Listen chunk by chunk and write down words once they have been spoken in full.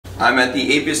I'm at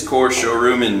the Apis Cor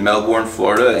showroom in Melbourne,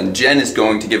 Florida, and Jen is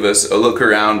going to give us a look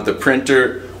around the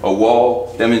printer, a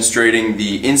wall, demonstrating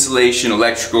the insulation,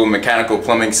 electrical, mechanical,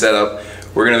 plumbing setup.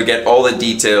 We're going to get all the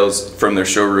details from their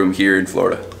showroom here in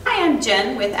Florida. Hi, I'm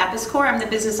Jen with Apis Cor. I'm the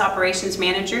Business Operations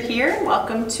Manager here.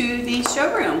 Welcome to the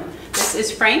showroom. This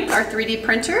is Frank, our 3D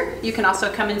printer. You can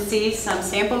also come and see some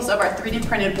samples of our 3D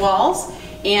printed walls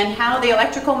and how the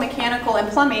electrical, mechanical, and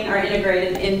plumbing are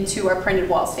integrated into our printed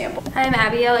wall sample. I'm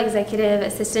Abigail, Executive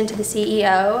Assistant to the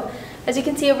CEO. As you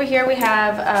can see over here, we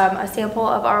have a sample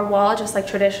of our wall, just like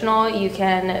traditional. You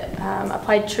can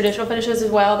apply traditional finishes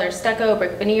as well. There's stucco,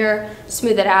 brick veneer,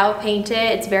 smooth it out, paint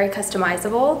it. It's very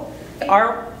customizable.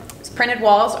 Our printed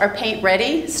walls are paint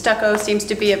ready. Stucco seems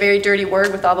to be a very dirty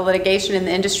word with all the litigation in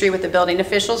the industry with the building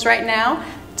officials right now.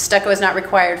 Stucco is not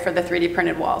required for the 3D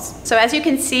printed walls. So as you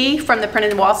can see from the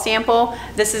printed wall sample,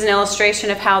 this is an illustration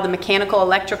of how the mechanical,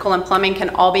 electrical, and plumbing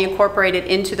can all be incorporated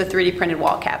into the 3D printed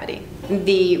wall cavity.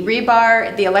 The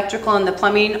rebar, the electrical, and the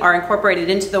plumbing are incorporated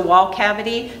into the wall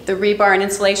cavity. The rebar and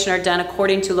insulation are done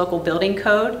according to local building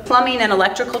code. Plumbing and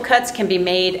electrical cuts can be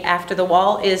made after the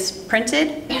wall is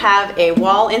printed. We have a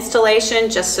wall installation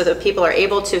just so that people are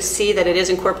able to see that it is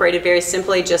incorporated very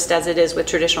simply, just as it is with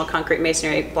traditional concrete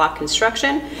masonry block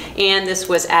construction. And this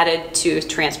was added to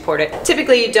transport it.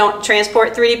 Typically you don't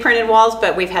transport 3D printed walls,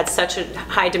 but we've had such a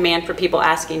high demand for people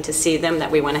asking to see them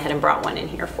that we went ahead and brought one in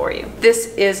here for you. This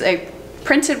is a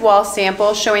printed wall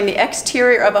sample showing the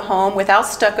exterior of a home without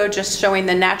stucco, just showing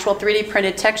the natural 3D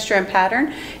printed texture and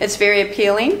pattern. It's very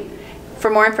appealing. For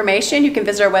more information, you can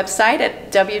visit our website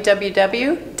at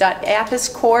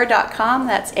www.apiscor.com.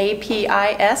 That's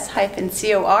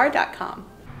APIS-COR.com.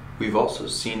 We've also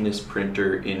seen this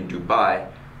printer in Dubai,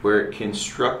 where it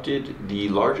constructed the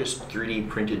largest 3D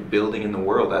printed building in the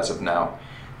world as of now.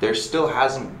 There still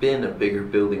hasn't been a bigger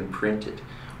building printed.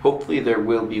 Hopefully there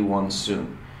will be one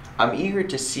soon. I'm eager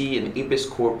to see an Apis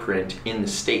Cor print in the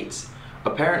States.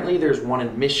 Apparently there's one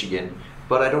in Michigan,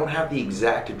 but I don't have the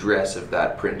exact address of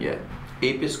that print yet.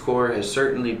 Apis Cor has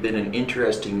certainly been an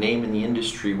interesting name in the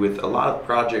industry with a lot of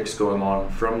projects going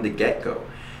on from the get-go.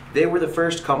 They were the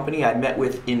first company I met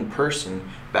with in person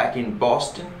back in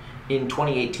Boston in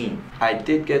 2018. I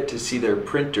did get to see their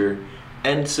printer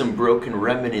and some broken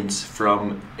remnants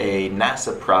from a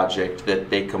NASA project that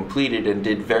they completed and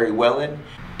did very well in.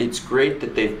 It's great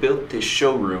that they've built this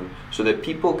showroom so that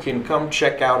people can come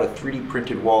check out a 3D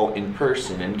printed wall in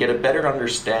person and get a better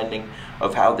understanding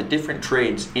of how the different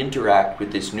trades interact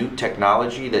with this new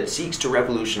technology that seeks to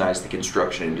revolutionize the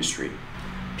construction industry.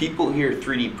 People hear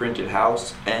 3D printed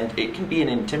house and it can be an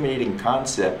intimidating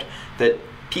concept that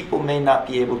people may not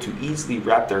be able to easily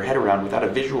wrap their head around without a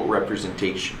visual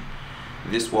representation.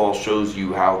 This wall shows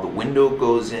you how the window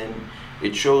goes in,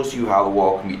 it shows you how the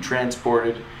wall can be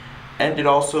transported, and it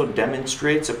also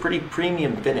demonstrates a pretty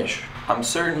premium finish. I'm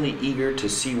certainly eager to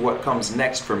see what comes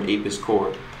next from Apis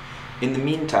Cor. In the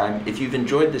meantime, if you've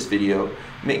enjoyed this video,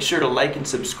 make sure to like and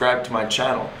subscribe to my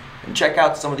channel, and check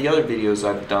out some of the other videos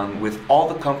I've done with all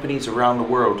the companies around the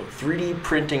world 3D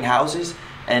printing houses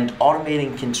and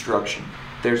automating construction.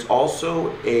 There's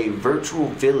also a virtual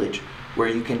village where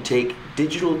you can take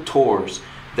digital tours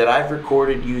that I've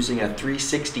recorded using a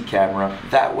 360 camera.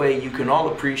 That way you can all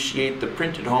appreciate the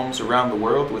printed homes around the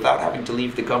world without having to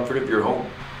leave the comfort of your home.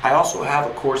 I also have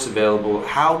a course available,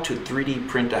 How to 3D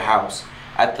Print a House,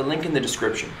 at the link in the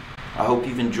description. I hope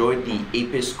you've enjoyed the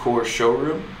Apis Cor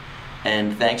showroom,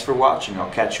 and thanks for watching. I'll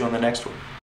catch you on the next one.